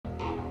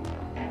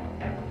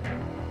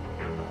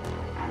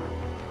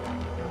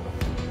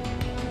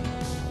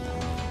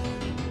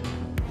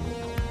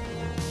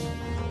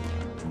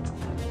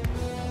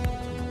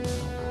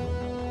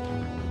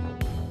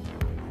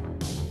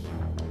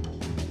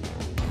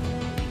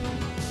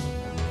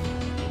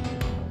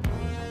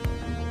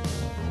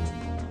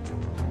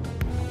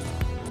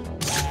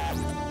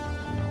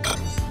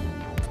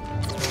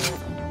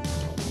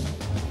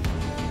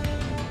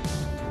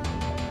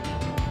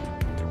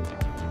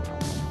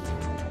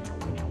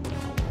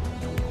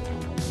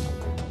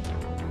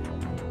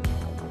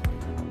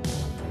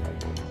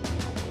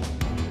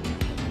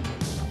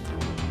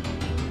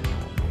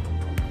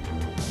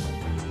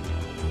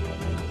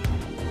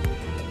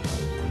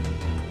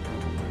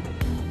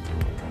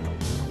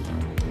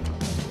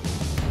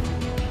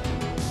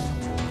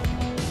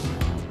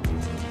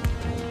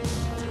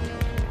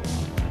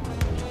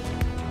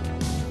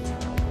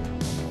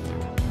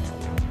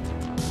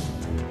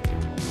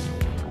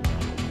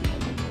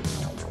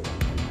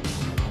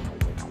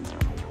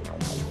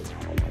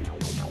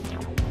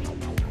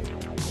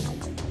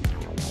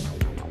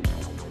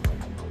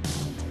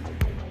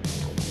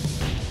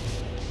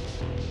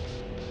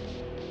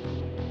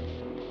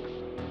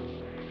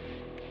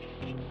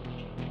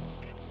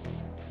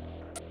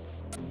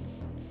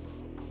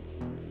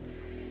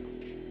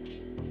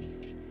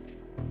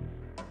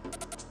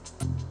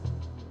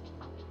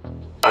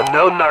A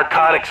known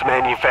narcotics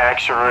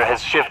manufacturer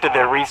has shifted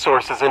their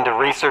resources into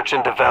research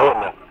and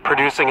development,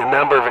 producing a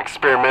number of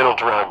experimental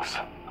drugs.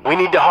 We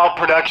need to halt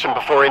production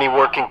before any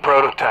working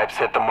prototypes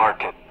hit the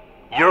market.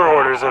 Your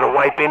orders are to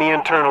wipe any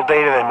internal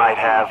data they might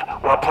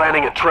have, while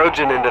planting a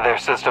Trojan into their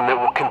system that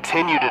will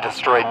continue to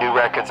destroy new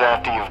records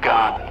after you've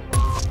gone.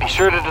 Be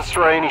sure to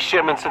destroy any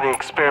shipments of the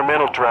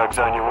experimental drugs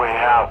on your way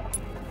out.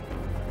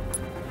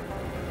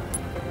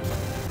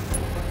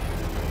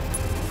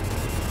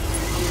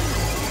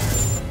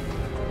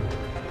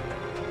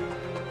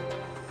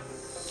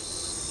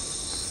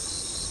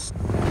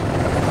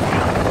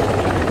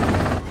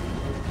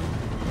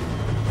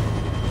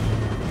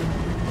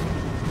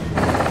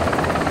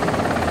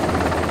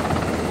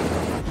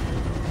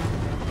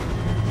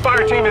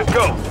 Fire team is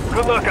go.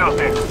 Good luck out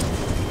there.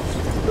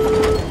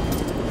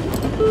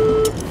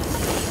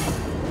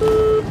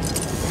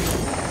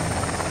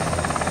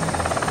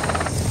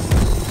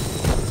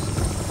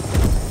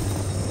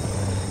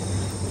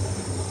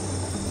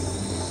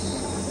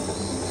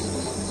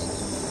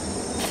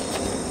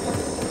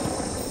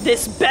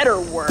 This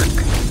better work.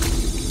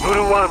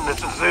 Voodoo 1,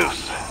 this is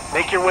Zeus.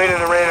 Make your way to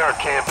the radar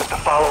camp at the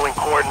following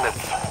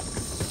coordinates.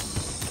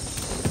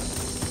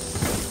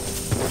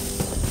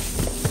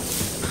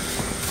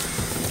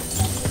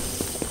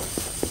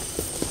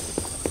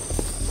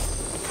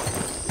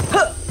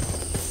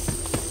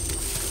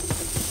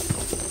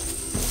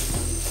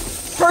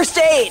 First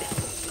aid!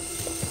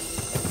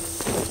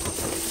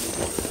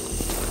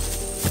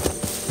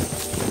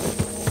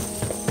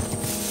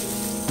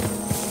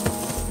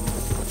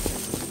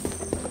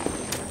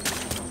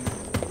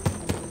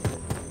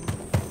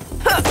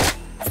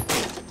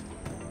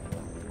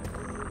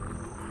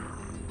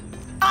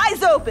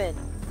 Eyes open!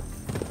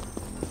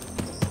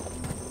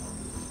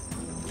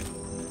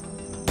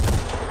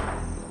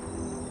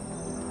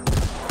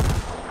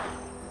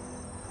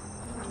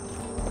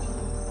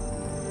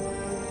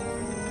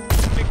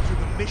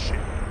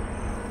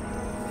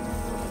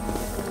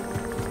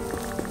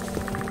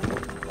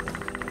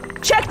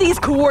 Check these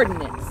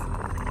coordinates.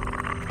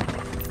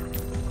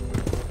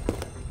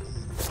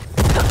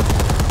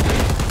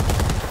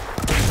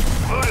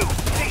 Voodoo,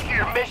 stick to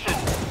your mission.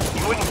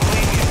 You wouldn't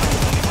believe me if you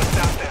see what's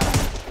out there.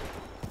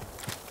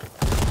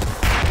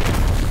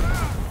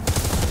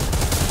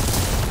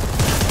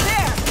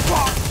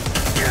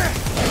 There!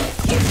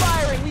 Keep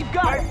firing, we've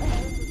got it!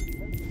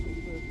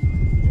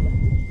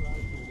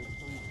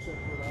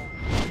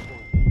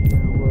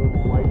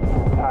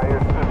 Entire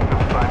system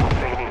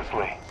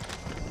simultaneously.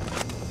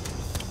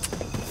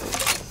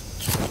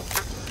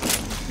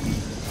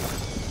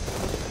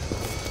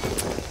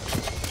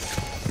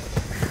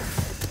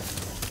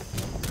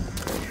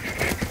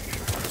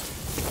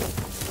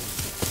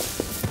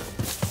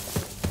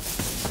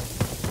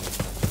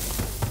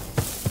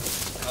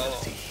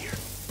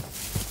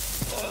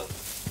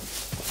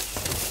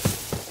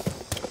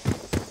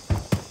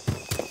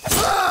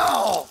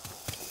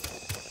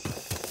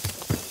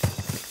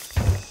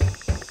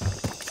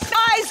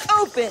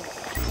 Open.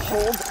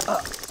 Hold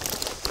up.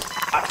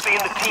 I'm seeing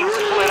the team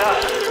split up.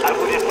 I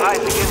would advise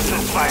against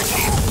this fire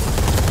team.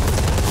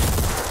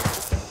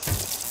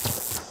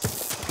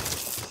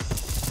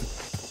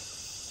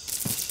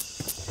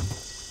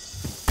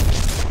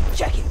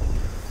 Check it.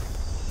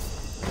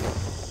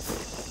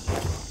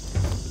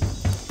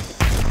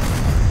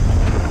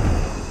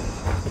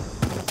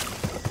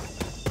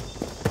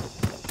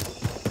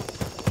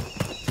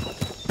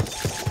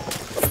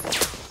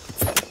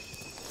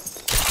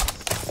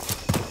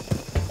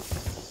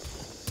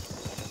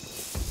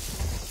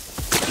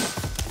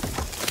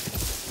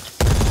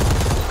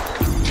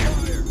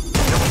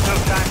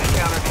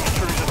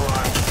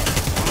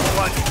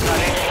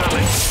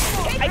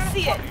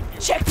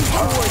 Check the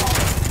coordinates.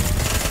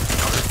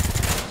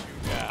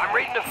 I'm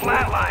reading a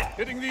flatline.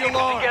 Hitting the Keep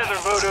alarm. it together,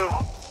 Voodoo.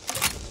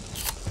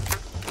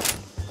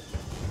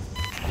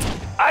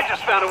 I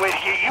just found a way to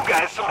get you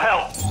guys some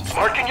help.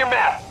 Marking your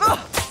map.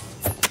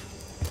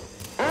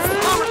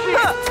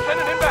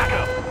 Sending in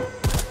backup.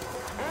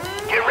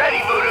 Get ready,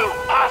 Voodoo.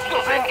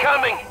 Hostiles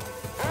incoming.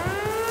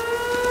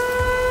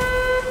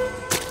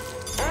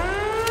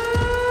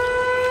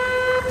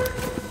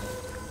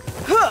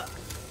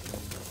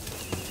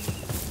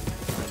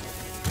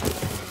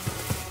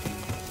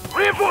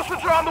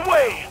 Reinforcements are on the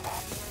way!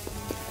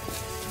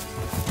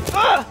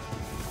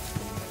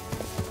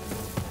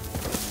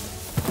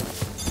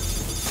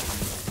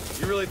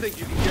 You really think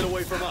you can get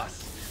away from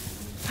us?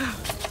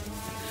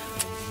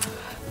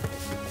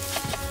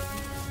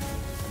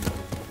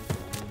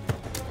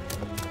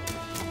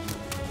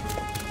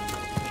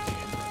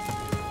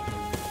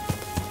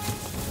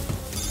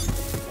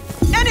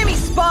 Enemy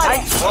spotted!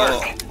 Nice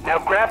work! Now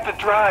grab the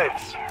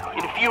drives.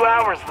 In a few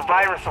hours, the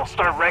virus will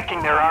start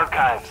wrecking their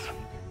archives.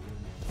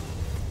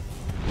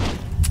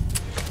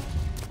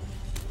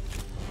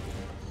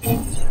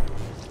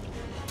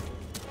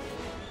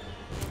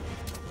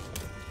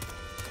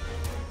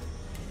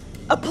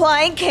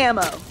 Applying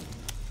camo.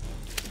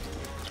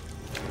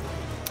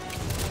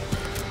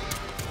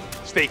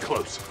 Stay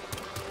close.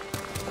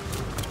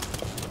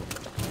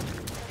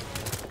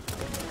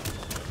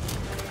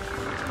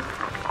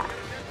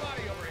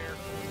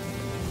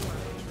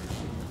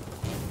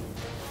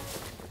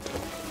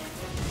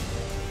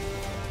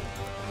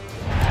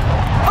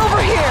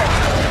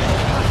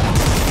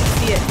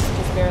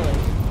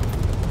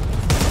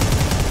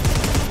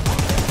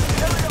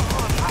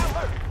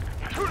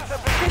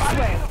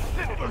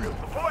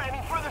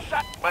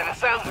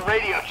 sounds of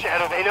radio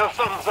chatter. They know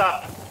something's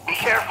up. Be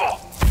careful.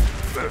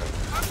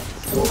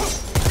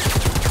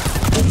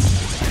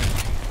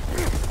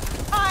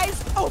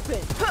 Eyes open.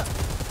 Huh.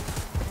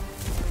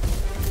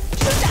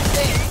 Shoot that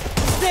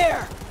thing.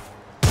 There.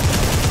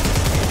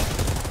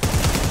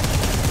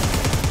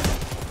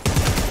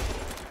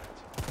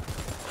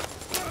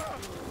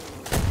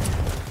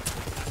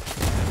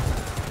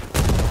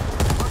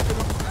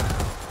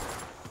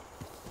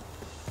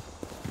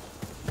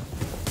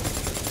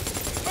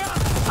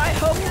 I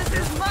hope this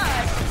is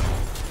mine.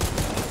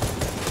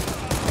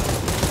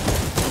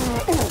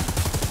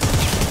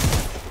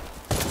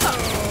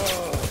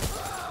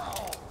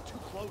 Too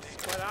close,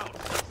 spread out.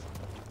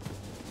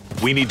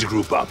 We need to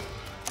group up.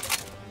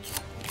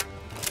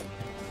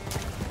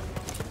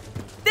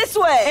 This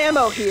way.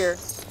 Ammo here.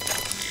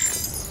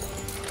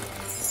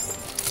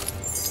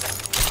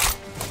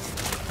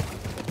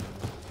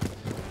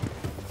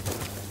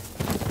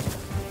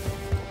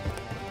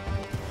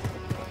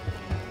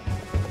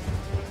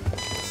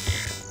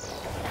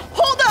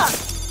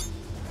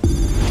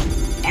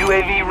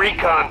 UAV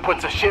recon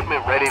puts a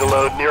shipment ready to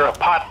load near a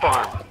pot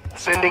farm.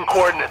 Sending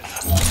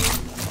coordinates.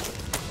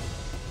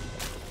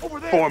 Over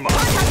there. Form up.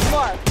 Contact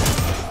mark.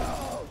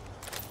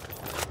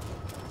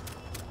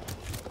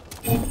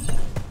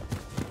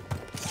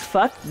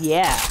 Fuck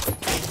yeah.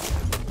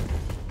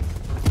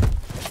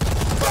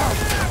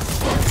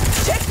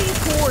 Check these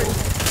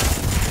coordinates.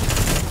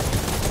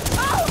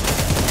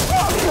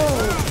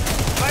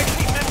 Flag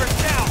team members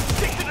down.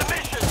 Stick to the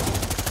mission.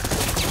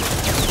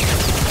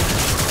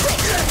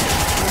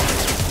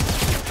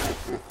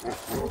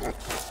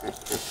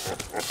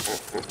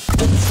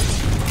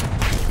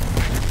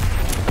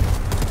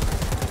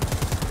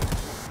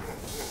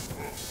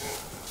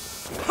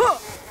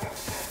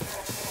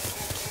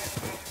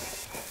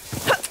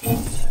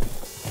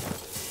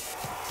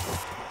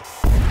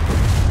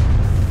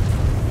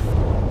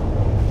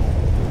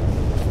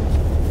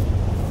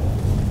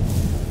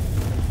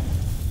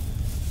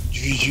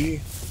 GG.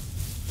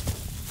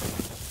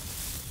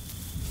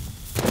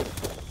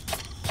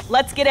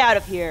 Let's get out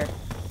of here.